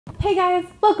Hey guys,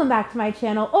 welcome back to my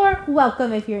channel, or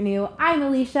welcome if you're new. I'm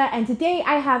Alicia, and today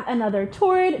I have another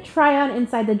Torrid try-on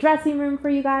inside the dressing room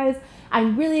for you guys.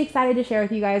 I'm really excited to share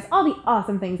with you guys all the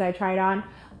awesome things I tried on.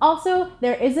 Also,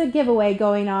 there is a giveaway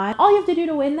going on. All you have to do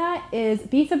to win that is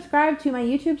be subscribed to my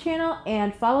YouTube channel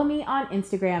and follow me on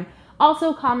Instagram.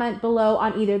 Also, comment below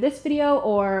on either this video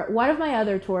or one of my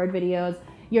other Torrid videos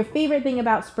your favorite thing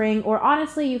about spring, or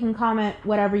honestly, you can comment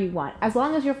whatever you want. As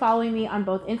long as you're following me on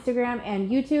both Instagram and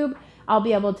YouTube, I'll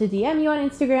be able to DM you on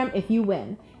Instagram if you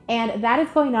win. And that is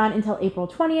going on until April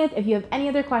 20th. If you have any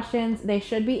other questions, they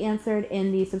should be answered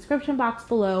in the subscription box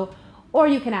below, or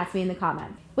you can ask me in the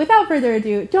comments. Without further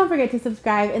ado, don't forget to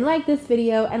subscribe and like this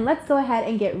video, and let's go ahead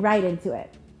and get right into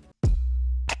it.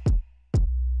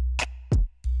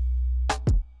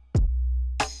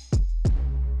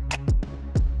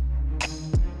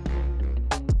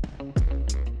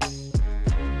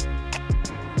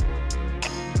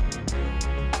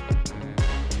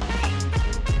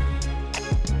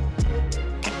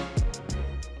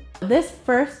 This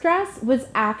first dress was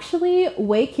actually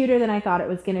way cuter than I thought it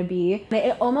was gonna be.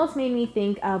 It almost made me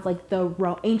think of like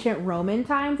the ancient Roman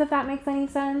times, if that makes any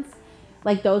sense.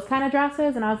 Like those kind of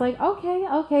dresses, and I was like,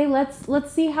 okay,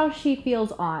 let's see how she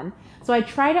feels on. So I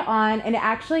tried it on, and it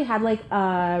actually had like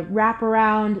a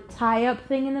wraparound tie-up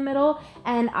thing in the middle,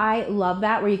 and I love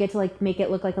that, where you get to like make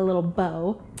it look like a little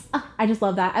bow. I just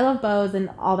love that. I love bows and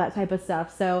all that type of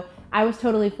stuff, so I was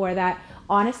totally for that.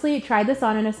 Honestly, tried this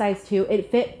on in a size 2.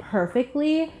 It fit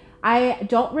perfectly. I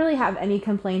don't really have any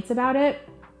complaints about it,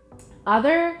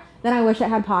 other than I wish it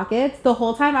had pockets. The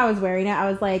whole time I was wearing it,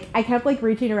 I was like, I kept like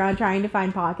reaching around trying to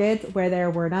find pockets where there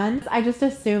were none. I just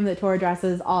assume that Torrid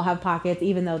dresses all have pockets,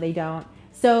 even though they don't.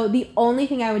 So the only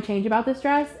thing I would change about this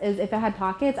dress is if it had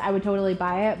pockets, I would totally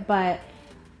buy it, but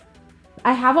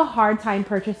I have a hard time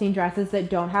purchasing dresses that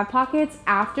don't have pockets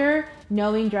after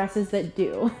knowing dresses that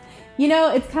do. You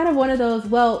know, it's kind of one of those,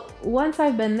 well, once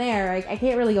I've been there, I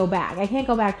can't really go back. I can't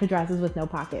go back to dresses with no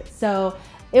pockets. So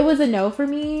it was a no for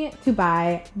me to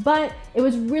buy, but it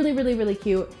was really, really, really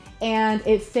cute, and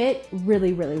it fit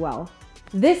really, really well.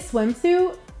 This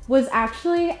swimsuit was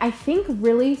actually, I think,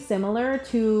 really similar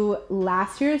to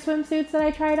last year's swimsuits that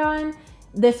I tried on.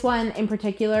 This one in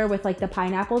particular with like the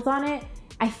pineapples on it.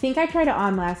 I think I tried it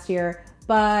on last year,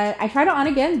 but I tried it on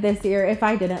again this year if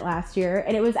I didn't last year.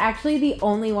 And it was actually the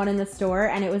only one in the store,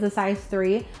 and it was a size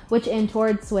 3, which in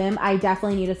Torrid Swim, I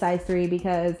definitely need a size 3,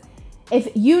 because if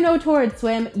you know Torrid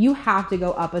Swim, you have to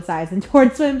go up a size in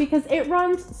Torrid Swim because it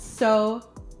runs so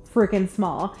freaking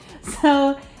small.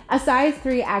 So a size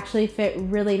 3 actually fit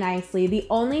really nicely. The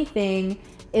only thing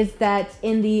is that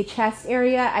in the chest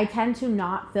area, I tend to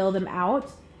not fill them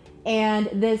out. And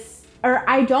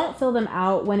I don't fill them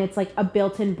out when it's like a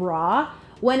built-in bra.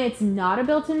 When it's not a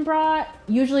built-in bra,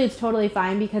 usually it's totally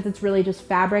fine because it's really just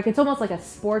fabric. It's almost like a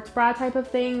sports bra type of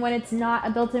thing when it's not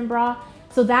a built-in bra.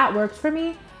 So that works for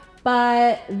me.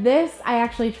 But this I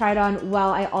actually tried on while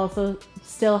I also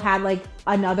still had like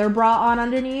another bra on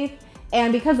underneath.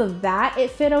 And because of that,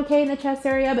 it fit okay in the chest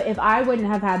area. But if I wouldn't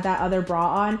have had that other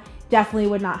bra on, definitely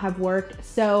would not have worked.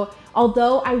 So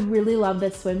although I really love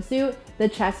this swimsuit, the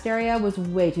chest area was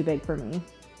way too big for me.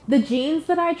 The jeans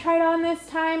that I tried on this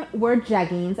time were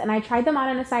jeggings, and I tried them on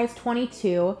in a size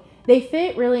 22. They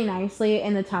fit really nicely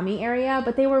in the tummy area,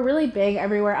 but they were really big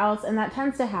everywhere else, and that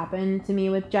tends to happen to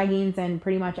me with jeggings and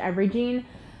pretty much every jean.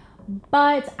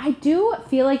 But I do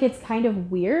feel like it's kind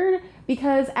of weird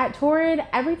because at Torrid,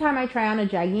 every time I try on a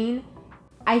jegging,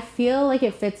 I feel like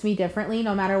it fits me differently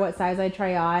no matter what size I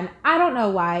try on. I don't know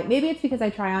why. Maybe it's because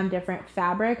I try on different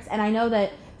fabrics, and I know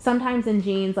that sometimes in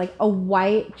jeans, like a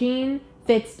white jean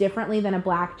fits differently than a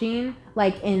black jean,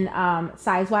 like in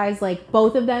size-wise. Like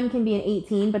both of them can be an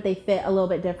 18, but they fit a little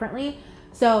bit differently.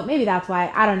 So maybe that's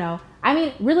why. I don't know. I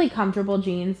mean, really comfortable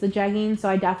jeans, the jeggings, so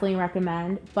I definitely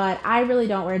recommend. But I really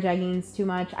don't wear jeggings too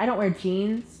much. I don't wear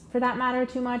jeans, for that matter,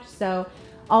 too much. So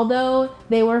although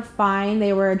they were fine,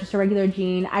 they were just a regular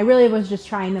jean, I really was just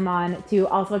trying them on to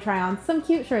also try on some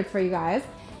cute shirts for you guys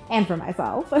and for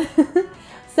myself.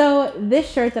 So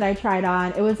this shirt that I tried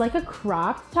on, it was like a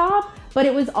cropped top, but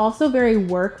it was also very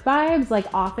work vibes, like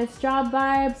office job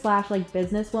vibes, slash like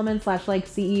businesswoman, slash like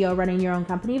CEO running your own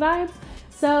company vibes.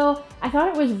 So I thought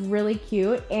it was really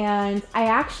cute, and I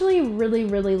actually really,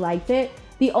 really liked it.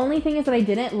 The only thing is that I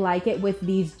didn't like it with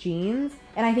these jeans,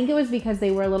 and I think it was because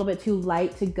they were a little bit too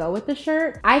light to go with the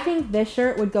shirt. I think this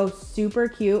shirt would go super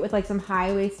cute with like some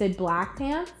high-waisted black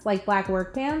pants, like black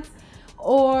work pants,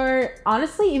 or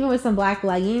honestly even with some black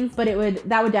leggings, but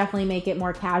that would definitely make it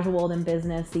more casual than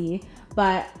businessy.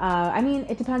 But I mean,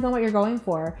 it depends on what you're going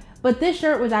for. But this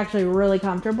shirt was actually really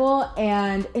comfortable,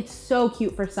 and it's so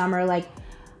cute for summer. Like,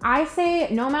 I say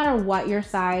no matter what your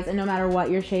size and no matter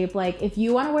what your shape, like if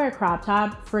you want to wear a crop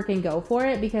top, freaking go for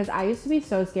it, because I used to be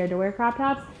so scared to wear crop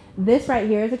tops. This right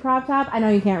here is a crop top. I know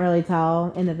you can't really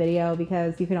tell in the video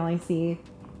because you can only see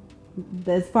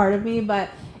this part of me, but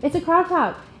it's a crop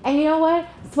top. And you know what?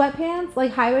 Sweatpants,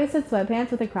 like high-waisted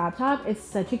sweatpants with a crop top is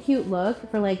such a cute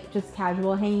look for like just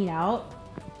casual hanging out.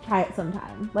 Try it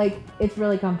sometime. Like, it's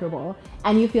really comfortable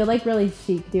and you feel like really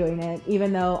chic doing it,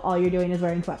 even though all you're doing is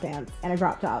wearing sweatpants and a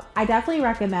crop top. I definitely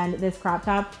recommend this crop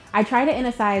top. I tried it in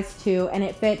a size 2 and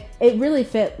it really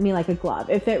fit me like a glove.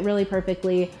 It fit really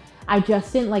perfectly. I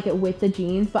just didn't like it with the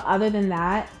jeans, but other than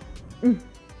that,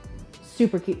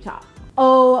 super cute top.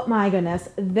 Oh my goodness.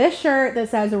 This shirt that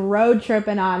says road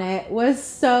trippin' on it was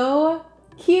so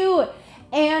cute.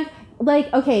 And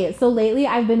like, okay, so lately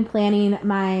I've been planning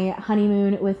my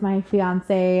honeymoon with my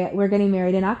fiance. We're getting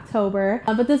married in October.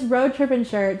 But this road trippin'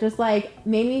 shirt just like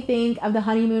made me think of the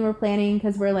honeymoon we're planning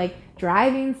because we're like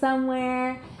driving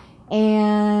somewhere,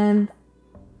 and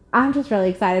I'm just really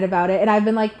excited about it. And I've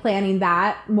been like planning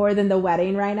that more than the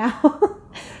wedding right now.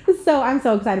 So I'm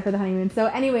so excited for the honeymoon. So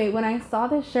anyway, when I saw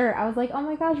this shirt, I was like, oh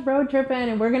my gosh, road trippin',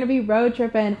 and we're gonna be road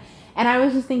trippin'. And I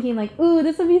was just thinking like, ooh,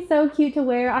 this would be so cute to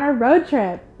wear on a road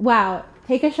trip. Wow,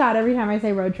 take a shot every time I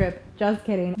say road trip. Just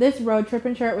kidding. This road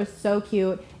trippin' shirt was so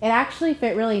cute. It actually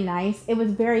fit really nice. It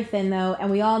was very thin though, and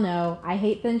we all know I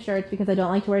hate thin shirts because I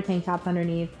don't like to wear tank tops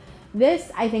underneath.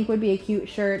 This, I think, would be a cute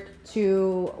shirt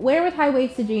to wear with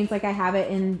high-waisted jeans like I have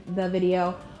it in the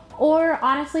video. Or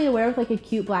honestly, to wear with like a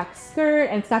cute black skirt,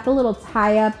 and it's got the little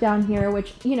tie-up down here,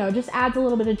 which, you know, just adds a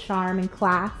little bit of charm and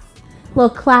class. A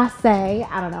little classy,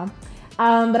 I don't know.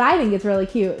 But I think it's really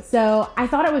cute. So I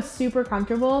thought it was super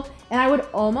comfortable, and I would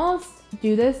almost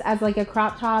do this as like a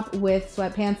crop top with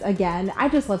sweatpants again. I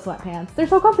just love sweatpants. They're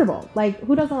so comfortable. Like,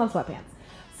 who doesn't love sweatpants?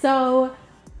 So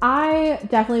I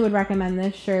definitely would recommend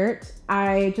this shirt.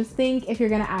 I just think if you're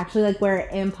gonna actually like wear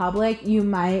it in public, you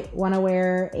might want to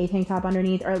wear a tank top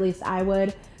underneath, or at least I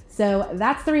would. So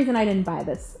that's the reason I didn't buy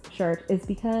this shirt, is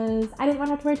because I didn't want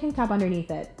to have to wear a tank top underneath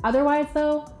it. Otherwise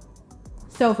though,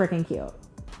 so freaking cute.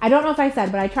 I don't know if I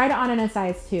said, but I tried it on in a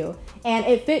size 2 and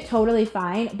it fit totally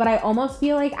fine, but I almost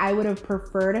feel like I would have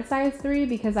preferred a size 3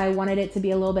 because I wanted it to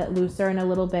be a little bit looser and a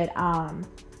little bit,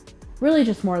 really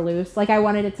just more loose. Like I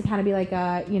wanted it to kind of be like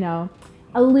a, you know,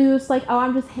 a loose, like, oh,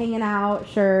 I'm just hanging out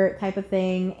shirt type of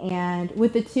thing. And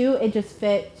with the 2, it just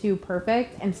fit too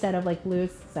perfect instead of like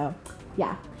loose. So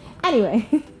yeah.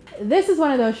 Anyway, this is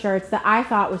one of those shirts that I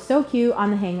thought was so cute on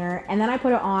the hanger. And then I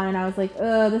put it on and I was like,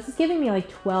 this is giving me like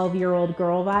 12-year-old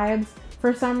girl vibes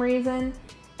for some reason.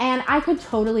 And I could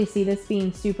totally see this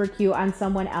being super cute on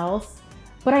someone else.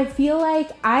 But I feel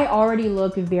like I already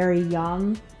look very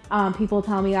young. People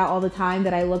tell me that all the time,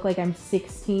 that I look like I'm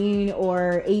 16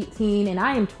 or 18, and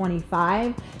I am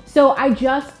 25. So I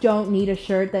just don't need a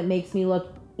shirt that makes me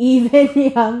look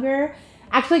even younger.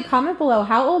 Actually, comment below,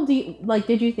 how old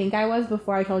did you think I was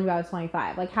before I told you I was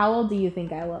 25? Like, how old do you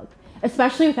think I look?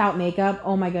 Especially without makeup,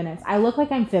 oh my goodness, I look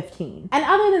like I'm 15. And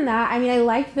other than that, I mean, I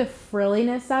like the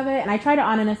frilliness of it, and I tried it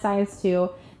on in a size 2.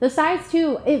 The size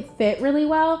 2, it fit really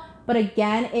well, but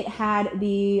again, it had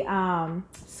the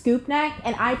scoop neck,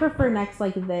 and I prefer necks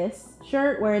like this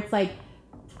shirt where it's like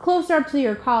closer up to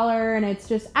your collar, and it's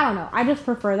just, I don't know, I just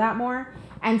prefer that more.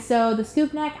 And so the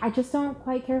scoop neck, I just don't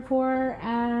quite care for,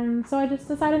 and so I just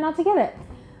decided not to get it.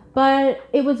 But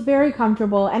it was very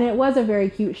comfortable, and it was a very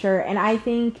cute shirt, and I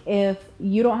think if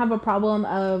you don't have a problem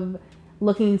of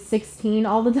looking 16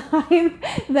 all the time,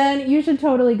 then you should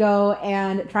totally go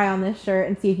and try on this shirt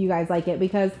and see if you guys like it,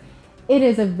 because it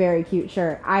is a very cute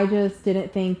shirt. I just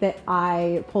didn't think that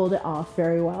I pulled it off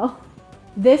very well.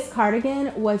 This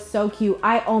cardigan was so cute.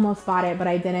 I almost bought it, but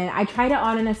I didn't. I tried it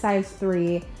on in a size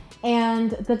 3,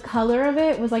 and the color of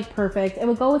it was like perfect. It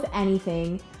would go with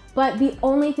anything. But the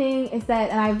only thing is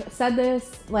that, and I've said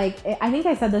this, like, I think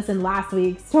I said this in last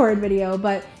week's Torrid video,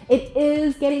 but it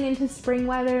is getting into spring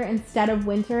weather instead of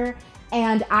winter.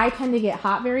 And I tend to get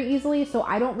hot very easily, so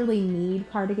I don't really need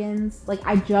cardigans. Like,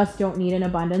 I just don't need an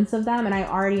abundance of them, and I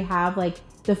already have like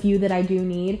the few that I do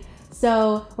need.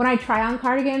 So when I try on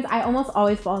cardigans, I almost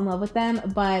always fall in love with them,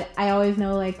 but I always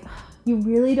know like, you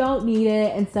really don't need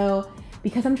it. And so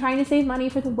because I'm trying to save money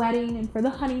for the wedding and for the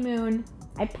honeymoon,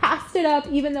 I passed it up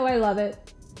even though I love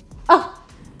it. Oh,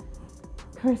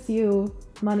 curse you,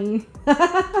 money.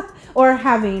 Or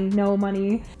having no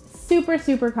money. Super,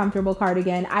 super comfortable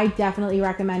cardigan. I definitely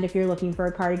recommend if you're looking for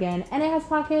a cardigan, and it has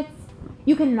pockets.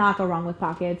 You cannot go wrong with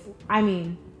pockets. I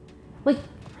mean, like,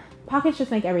 pockets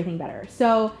just make everything better.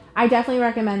 So I definitely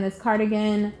recommend this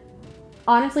cardigan.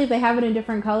 Honestly, if they have it in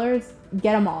different colors,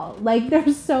 get them all. Like,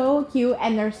 they're so cute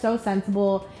and they're so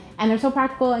sensible and they're so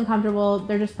practical and comfortable.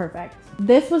 They're just perfect.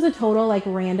 This was a total like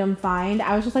random find.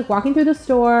 I was just like walking through the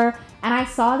store and I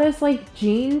saw this like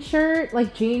jean shirt,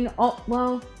 like jean, oh,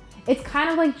 well, it's kind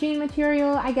of like jean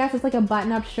material, I guess. It's like a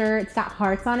button-up shirt. It's got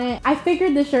hearts on it. I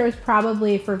figured this shirt was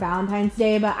probably for Valentine's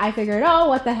Day, but I figured, oh,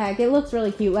 what the heck? It looks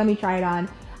really cute. Let me try it on.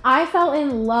 I fell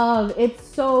in love. It's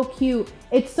so cute.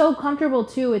 It's so comfortable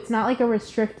too. It's not like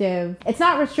it's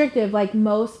not restrictive like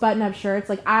most button-up shirts.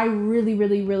 Like, I really,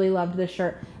 really, really loved this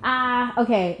shirt.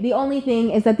 Okay. The only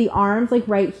thing is that the arms, like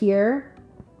right here,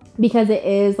 because it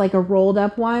is like a rolled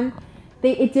up one,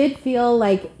 it did feel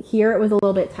like here it was a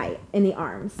little bit tight in the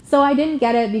arms. So I didn't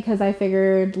get it because I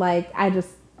figured like and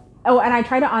I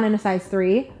tried it on in a size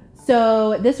 3.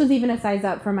 So this was even a size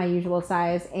up from my usual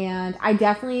size. And I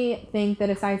definitely think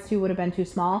that a size 2 would have been too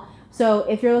small. So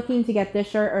if you're looking to get this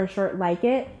shirt or a shirt like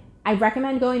it, I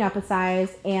recommend going up a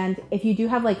size. And if you do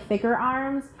have like thicker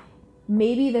arms,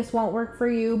 maybe this won't work for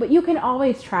you, but you can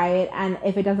always try it. And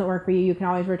if it doesn't work for you, you can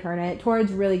always return it.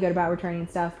 Torrid's really good about returning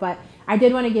stuff, but I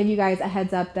did want to give you guys a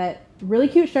heads up that really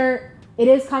cute shirt. It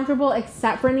is comfortable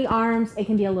except for in the arms. It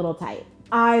can be a little tight.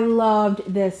 I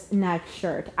loved this next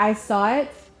shirt. I saw it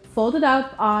folded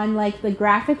up on like the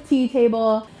graphic tee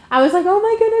table. I was like, oh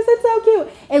my goodness, it's so cute.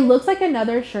 It looks like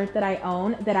another shirt that I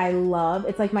own that I love.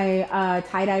 It's like my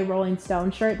tie-dye Rolling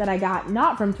Stone shirt that I got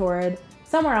not from Torrid,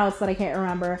 somewhere else that I can't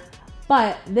remember.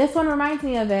 But this one reminds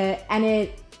me of it, and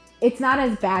it's not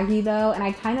as baggy though, and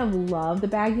I kind of love the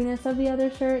bagginess of the other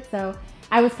shirt. So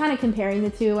I was kind of comparing the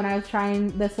two when I was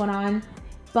trying this one on.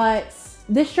 But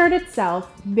this shirt itself,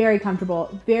 very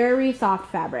comfortable, very soft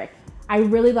fabric. I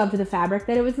really loved the fabric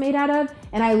that it was made out of,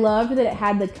 and I loved that it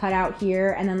had the cutout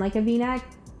here and then like a V-neck.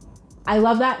 I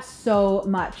love that so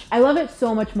much. I love it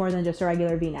so much more than just a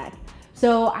regular V-neck.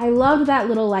 So I loved that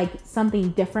little like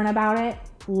something different about it.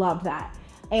 Loved that.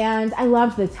 And I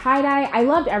loved the tie-dye. I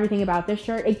loved everything about this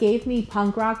shirt. It gave me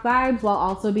punk rock vibes while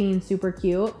also being super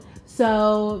cute.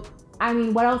 So, I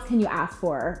mean, what else can you ask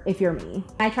for if you're me?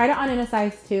 I tried it on in a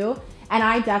size 2, and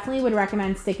I definitely would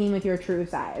recommend sticking with your true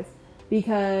size,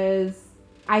 because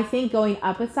I think going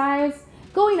up a size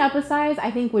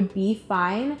I think would be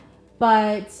fine,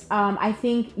 but I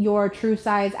think your true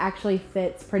size actually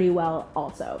fits pretty well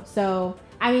also. So,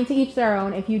 I mean, to each their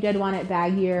own. If you did want it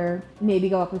baggier, maybe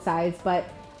go up a size, but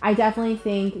I definitely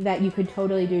think that you could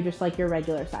totally do just like your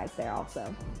regular size there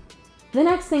also. The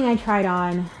next thing I tried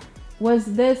on was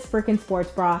this freaking sports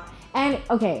bra. And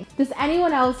okay, does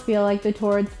anyone else feel like the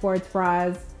Torrid sports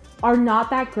bras are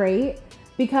not that great?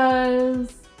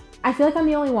 Because I feel like I'm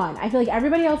the only one. I feel like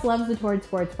everybody else loves the Torrid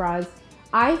sports bras.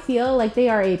 I feel like they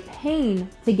are a pain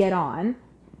to get on.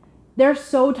 They're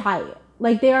so tight.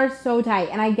 Like, they are so tight.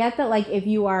 And I get that, like, if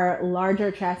you are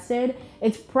larger chested,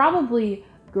 it's probably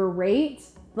great,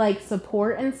 like,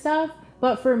 support and stuff.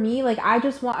 But for me, like, I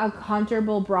just want a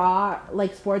comfortable bra,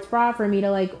 like sports bra, for me to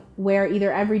like wear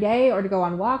either every day or to go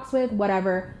on walks with,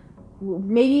 whatever,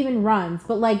 maybe even runs.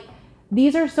 But like,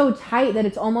 these are so tight that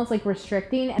it's almost like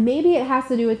restricting. And maybe it has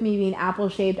to do with me being apple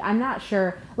shaped. I'm not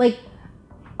sure. Like,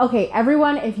 okay,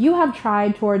 everyone, if you have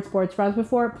tried Torrid sports bras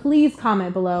before, please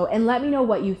comment below and let me know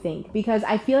what you think, because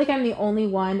I feel like I'm the only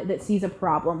one that sees a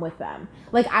problem with them.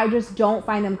 Like, I just don't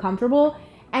find them comfortable.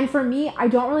 And for me, I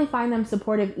don't really find them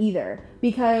supportive either,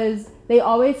 because they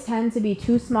always tend to be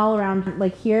too small around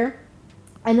like here,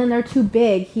 and then they're too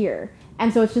big here.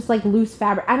 And so it's just like loose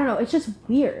fabric. I don't know. It's just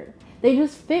weird. They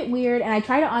just fit weird. And I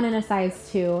tried it on in a size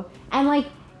 2, and like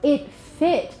it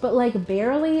fit, but like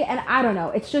barely. And I don't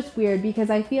know. It's just weird because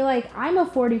I feel like I'm a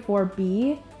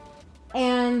 44B,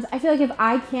 and I feel like if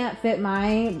I can't fit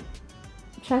my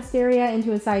chest area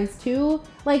into a size 2,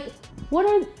 like what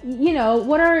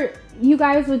are you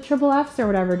guys with triple Fs or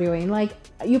whatever doing? Like,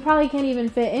 you probably can't even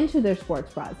fit into their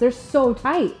sports bras. They're so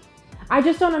tight. I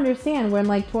just don't understand when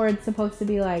like Torrid's supposed to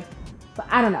be like, but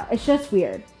I don't know. It's just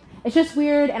weird. It's just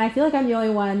weird. And I feel like I'm the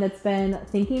only one that's been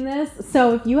thinking this.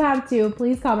 So if you have to,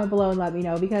 please comment below and let me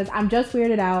know, because I'm just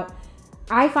weirded out.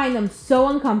 I find them so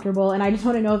uncomfortable, and I just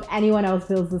want to know if anyone else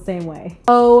feels the same way.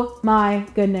 Oh my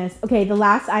goodness. Okay, the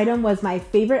last item was my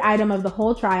favorite item of the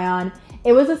whole try on.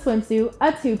 It was a swimsuit,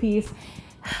 a 2-piece.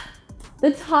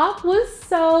 The top was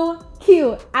so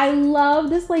cute. I love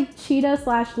this like cheetah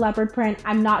 / leopard print.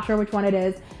 I'm not sure which one it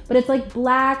is, but it's like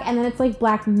black, and then it's like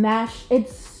black mesh.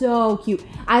 It's so cute.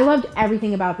 I loved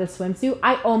everything about this swimsuit.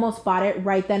 I almost bought it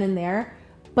right then and there,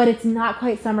 but it's not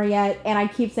quite summer yet. And I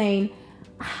keep saying,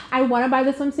 I want to buy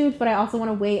the swimsuits, but I also want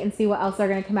to wait and see what else they're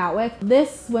going to come out with.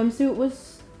 This swimsuit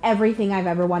was everything I've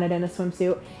ever wanted in a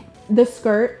swimsuit. The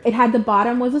skirt, it had the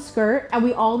bottom was a skirt, and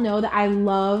we all know that I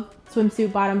love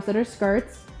swimsuit bottoms that are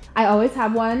skirts. I always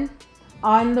have one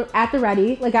at the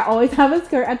ready. Like I always have a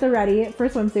skirt at the ready for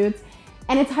swimsuits,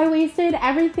 and it's high-waisted,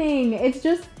 everything. It's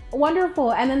just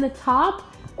wonderful. And then the top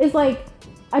is like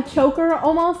a choker,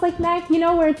 almost like neck, you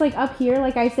know, where it's like up here,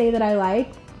 like I say that I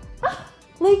like.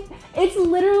 Like, it's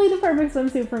literally the perfect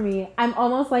swimsuit for me. I'm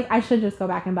almost like, I should just go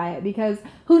back and buy it because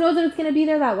who knows if it's gonna be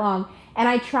there that long. And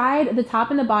I tried the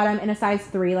top and the bottom in a size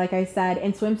 3, like I said.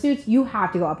 In swimsuits, you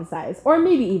have to go up a size, or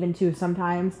maybe even 2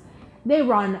 sometimes. They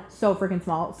run so freaking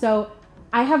small. So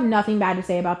I have nothing bad to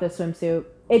say about this swimsuit.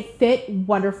 It fit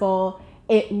wonderful.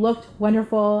 It looked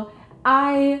wonderful.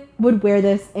 I would wear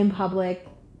this in public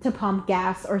to pump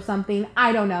gas or something.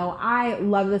 I don't know. I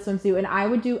love this swimsuit and I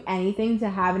would do anything to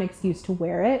have an excuse to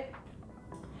wear it.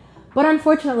 But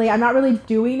unfortunately, I'm not really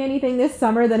doing anything this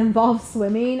summer that involves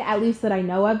swimming, at least that I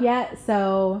know of yet.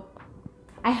 So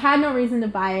I had no reason to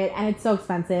buy it, and it's so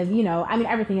expensive. You know, I mean,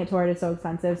 everything at Torrid is so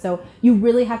expensive. So you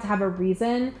really have to have a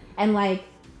reason. And like,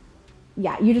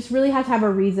 yeah, you just really have to have a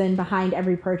reason behind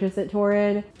every purchase at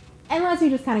Torrid. Unless you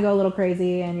just kind of go a little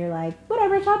crazy and you're like,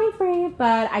 whatever, shopping's free.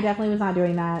 But I definitely was not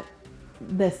doing that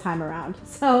this time around.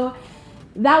 So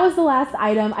that was the last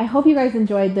item. I hope you guys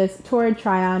enjoyed this Torrid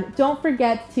try-on. Don't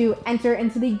forget to enter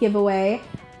into the giveaway.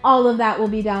 All of that will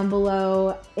be down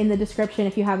below in the description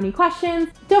if you have any questions.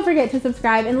 Don't forget to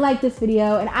subscribe and like this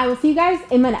video, and I will see you guys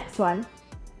in my next one.